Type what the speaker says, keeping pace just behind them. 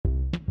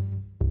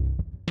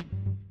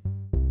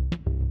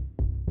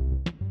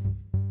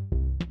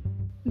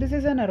This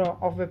is an era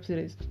of web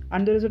series,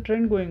 and there is a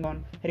trend going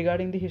on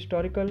regarding the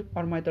historical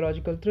or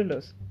mythological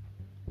thrillers.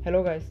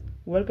 Hello guys,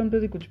 welcome to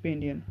the Kuch Bhi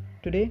Indian.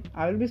 Today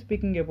I will be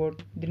speaking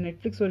about the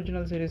Netflix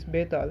original series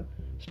Betaal,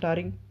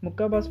 starring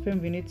Mukkabaz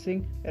fame Vineet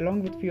Singh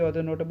along with few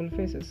other notable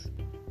faces.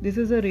 This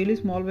is a really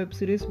small web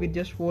series with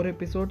just 4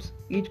 episodes,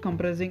 each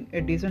comprising a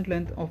decent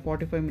length of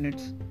 45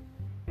 minutes.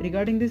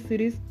 Regarding this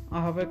series,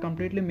 I have a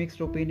completely mixed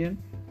opinion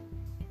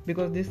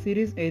because this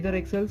series either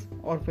excels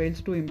or fails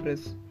to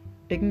impress,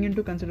 taking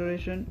into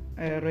consideration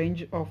a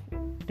range of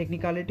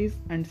technicalities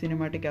and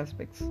cinematic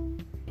aspects.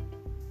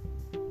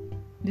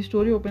 The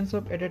story opens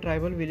up at a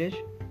tribal village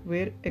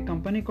where a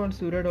company called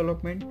Surya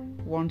Development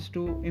wants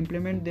to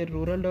implement their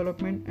rural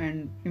development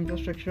and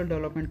infrastructural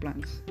development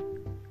plans.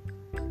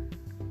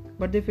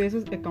 But they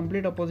faces a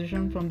complete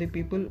opposition from the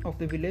people of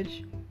the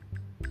village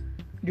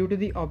due to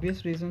the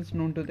obvious reasons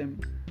known to them.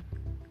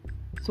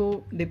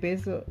 So they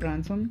pays a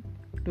ransom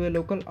to a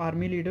local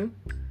army leader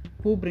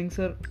who brings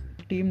a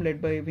team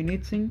led by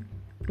Vineet Singh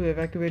to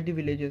evacuate the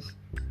villages.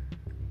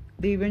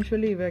 They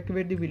eventually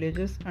evacuate the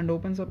villages and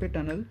opens up a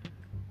tunnel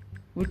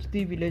which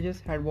the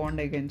villagers had warned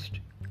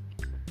against.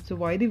 So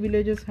why the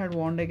villagers had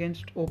warned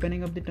against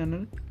opening up the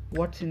tunnel,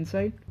 what's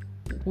inside,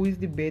 who is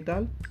the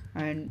Betaal,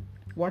 and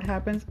what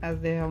happens as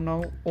they have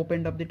now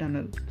opened up the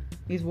tunnel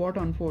is what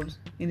unfolds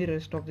in the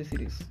rest of the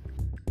series.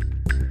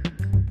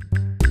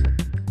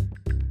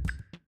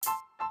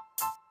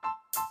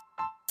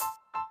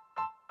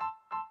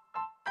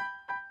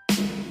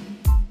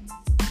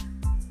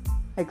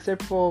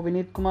 Except for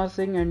Vineet Kumar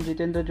Singh and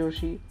Jitendra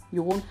Joshi,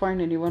 you won't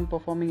find anyone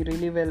performing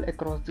really well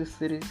across this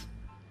series.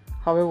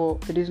 However,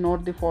 it is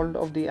not the fault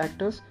of the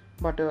actors,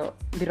 but the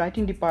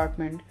writing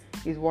department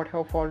is what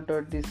have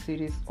faltered this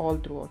series all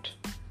throughout.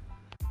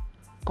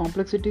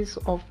 Complexities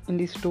of in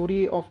the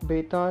story of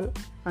Betaal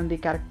and the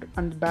character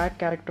and bad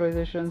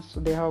characterizations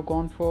they have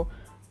gone for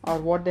are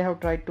what they have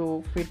tried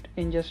to fit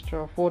in just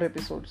 4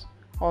 episodes.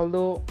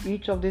 Although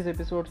each of these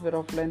episodes were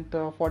of length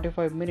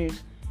 45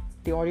 minutes,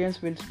 the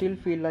audience will still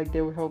feel like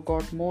they would have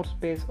got more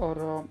space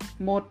or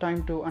more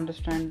time to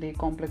understand the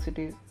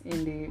complexities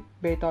in the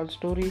Betaal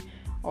story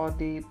or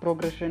the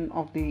progression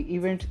of the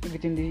events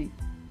within the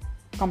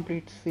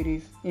complete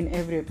series in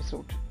every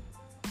episode.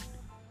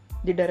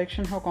 The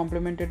direction have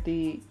complemented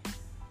the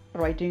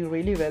writing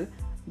really well.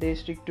 They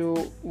stick to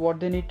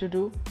what they need to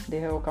do. They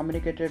have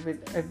communicated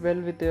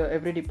well with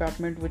every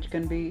department which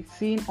can be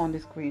seen on the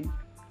screen.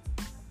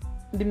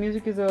 The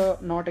music is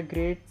not a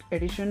great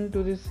addition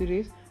to this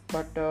series,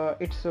 but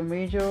it's a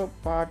major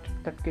part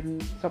that can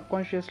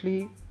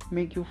subconsciously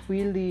make you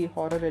feel the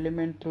horror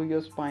element through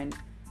your spine.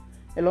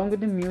 Along with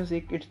the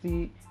music, it's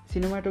the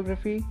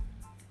cinematography,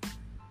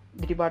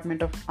 the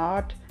department of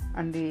art,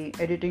 and the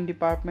editing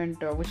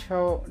department which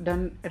have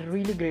done a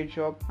really great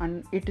job,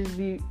 and it is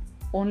the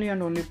only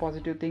and only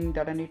positive thing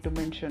that I need to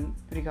mention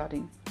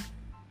regarding.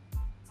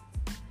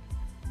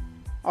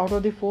 Out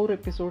of the 4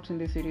 episodes in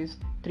the series,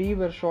 3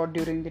 were shot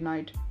during the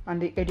night,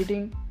 and the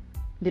editing,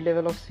 the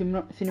level of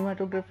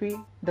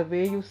cinematography, the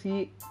way you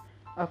see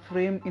a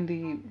frame in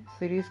the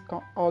series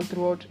all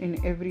throughout in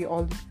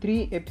all the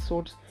 3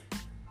 episodes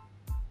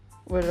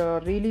were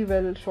really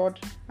well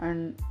shot,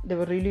 and they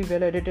were really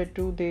well edited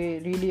too. They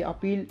really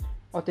appeal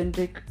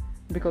authentic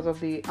because of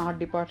the art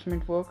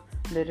department work.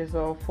 There is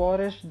a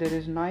forest, there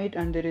is night,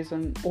 and there is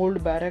an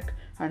old barrack,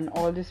 and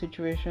all the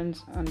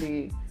situations and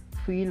the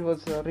feel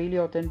was really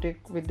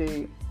authentic with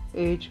the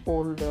age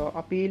old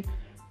appeal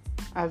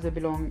as they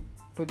belong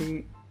to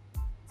the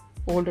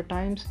older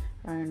times,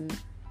 and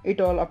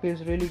it all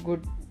appears really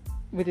good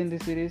within the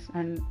series.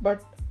 And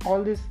but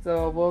all this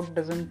work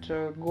doesn't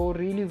go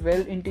really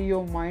well into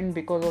your mind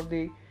because of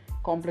the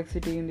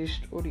complexity in the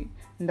story.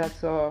 And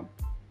that's a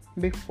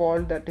big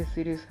fault that this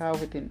series have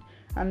within,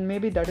 and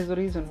maybe that is the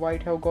reason why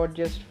it have got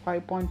just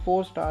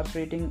 5.4 stars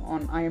rating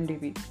on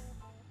IMDb.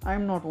 I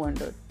am not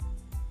wondered.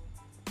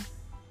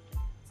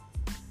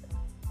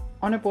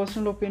 On a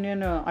personal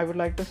opinion, I would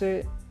like to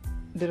say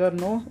there are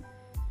no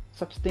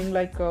such thing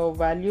like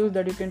values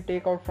that you can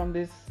take out from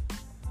this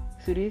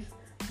series,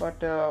 but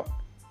there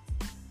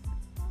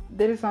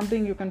is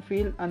something you can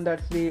feel, and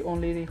that's the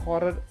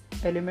horror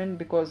element,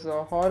 because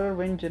horror,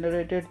 when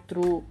generated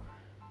through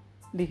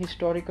the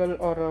historical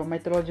or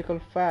mythological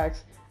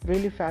facts,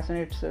 really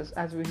fascinates us,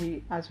 as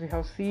we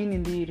have seen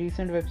in the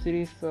recent web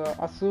series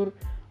Asur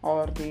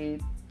or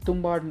the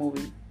Tumbad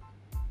movie.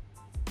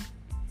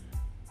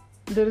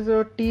 There is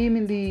a team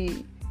in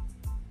the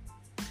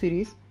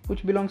series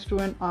which belongs to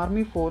an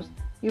army force.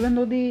 Even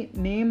though the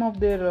name of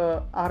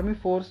their army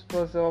force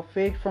was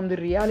faked from the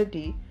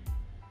reality,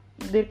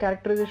 their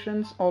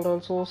characterizations are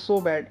also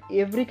so bad.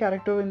 Every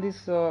character in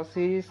this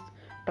series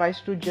tries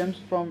to jump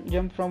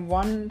from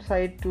one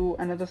side to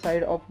another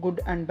side of good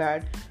and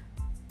bad,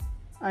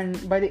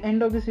 and by the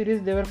end of the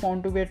series they were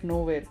found to be at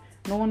nowhere.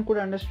 No one could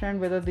understand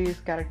whether these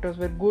characters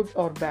were good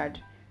or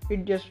bad.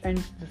 It just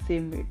ends the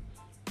same way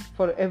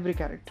for every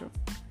character,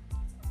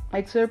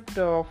 except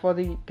for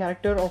the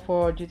character of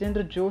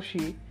Jitendra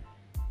Joshi.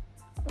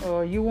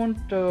 You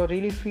won't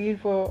really feel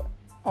for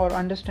or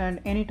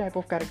understand any type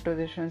of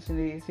characterizations in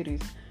the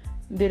series.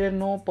 There are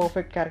no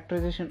perfect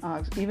characterization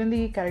arcs. Even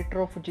the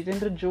character of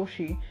Jitendra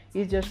Joshi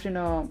is just in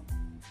a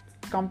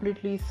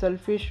completely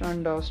selfish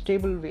and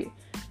stable way.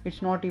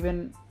 It's not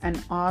even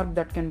an arc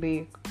that can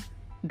be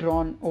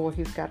drawn over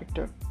his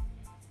character.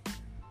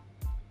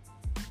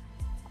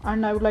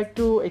 And I would like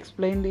to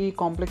explain the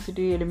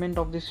complexity element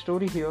of this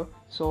story here,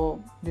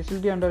 so this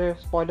will be under a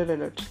spoiler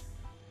alert.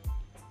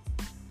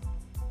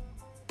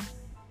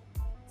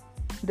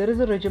 There is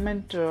a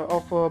regiment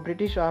of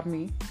British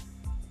Army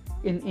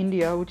in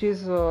India which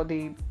is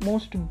the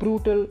most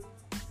brutal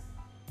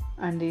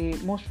and the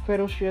most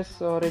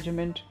ferocious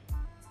regiment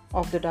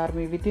of that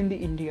army within the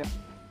India.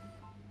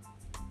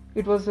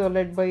 It was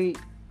led by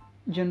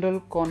General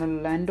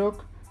Colonel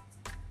Landock,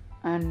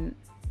 and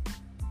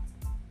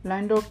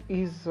Landock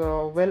is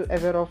well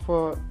aware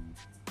of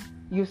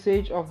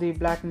usage of the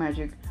black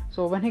magic.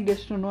 So when he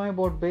gets to know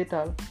about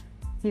Betaal,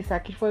 he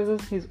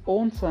sacrifices his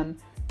own son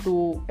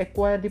to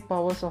acquire the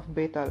powers of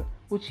Betaal,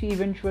 which he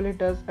eventually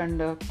does,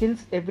 and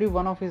kills every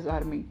one of his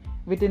army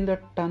within the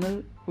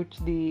tunnel which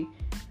the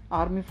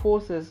army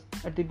forces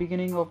at the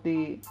beginning of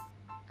the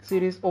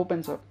series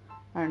opens up.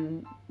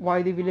 And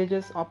why the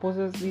villagers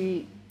opposes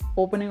the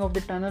opening of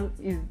the tunnel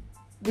is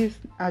this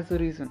as a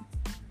reason.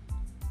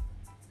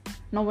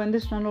 Now when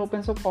this tunnel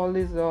opens up, all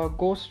these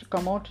ghosts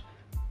come out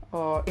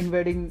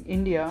invading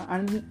India,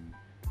 and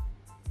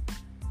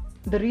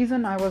the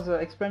reason I was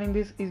explaining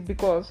this is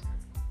because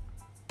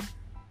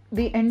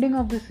the ending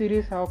of this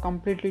series have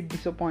completely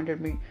disappointed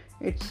me.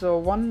 It's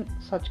one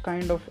such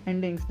kind of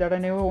endings that I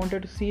never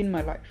wanted to see in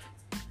my life,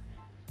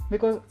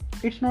 because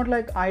it's not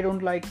like I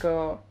don't like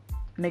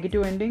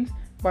negative endings,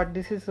 but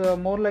this is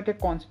more like a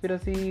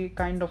conspiracy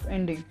kind of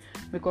ending,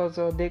 because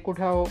they could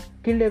have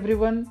killed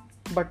everyone,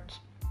 but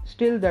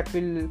still that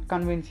will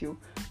convince you.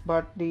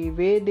 But the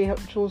way they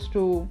have chose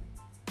to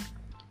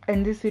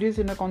end this series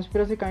in a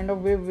conspiracy kind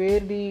of way, where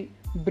the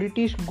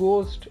British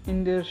ghost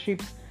in their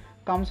ships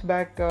comes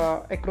back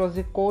across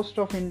the coast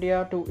of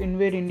India to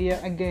invade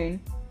India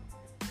again,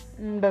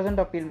 doesn't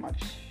appeal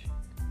much.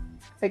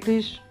 At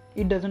least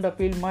it doesn't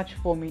appeal much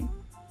for me.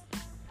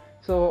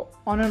 So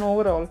on an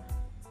overall,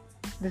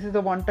 this is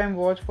a one-time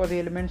watch for the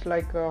elements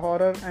like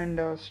horror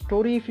and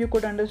story if you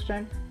could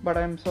understand, but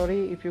I'm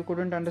sorry if you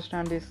couldn't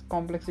understand this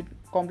complex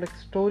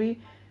story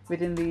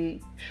within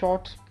the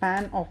short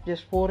span of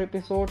just 4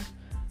 episodes.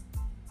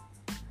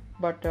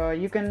 But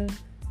you can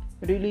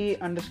really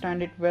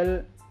understand it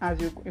well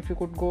if you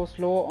could go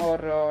slow,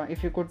 or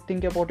if you could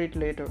think about it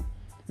later,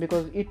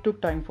 because it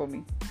took time for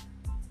me.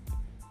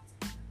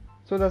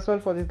 So that's all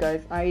for this,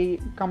 guys. I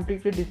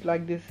completely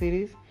dislike this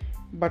series,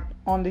 but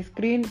on the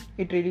screen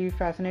it really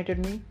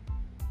fascinated me.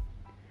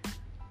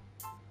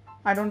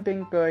 I don't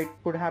think it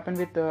could happen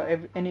with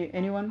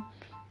anyone,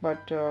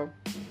 but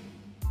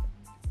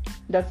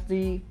that's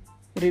the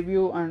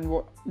review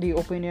and the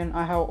opinion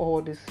I have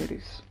over this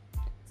series.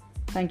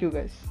 Thank you,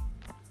 guys.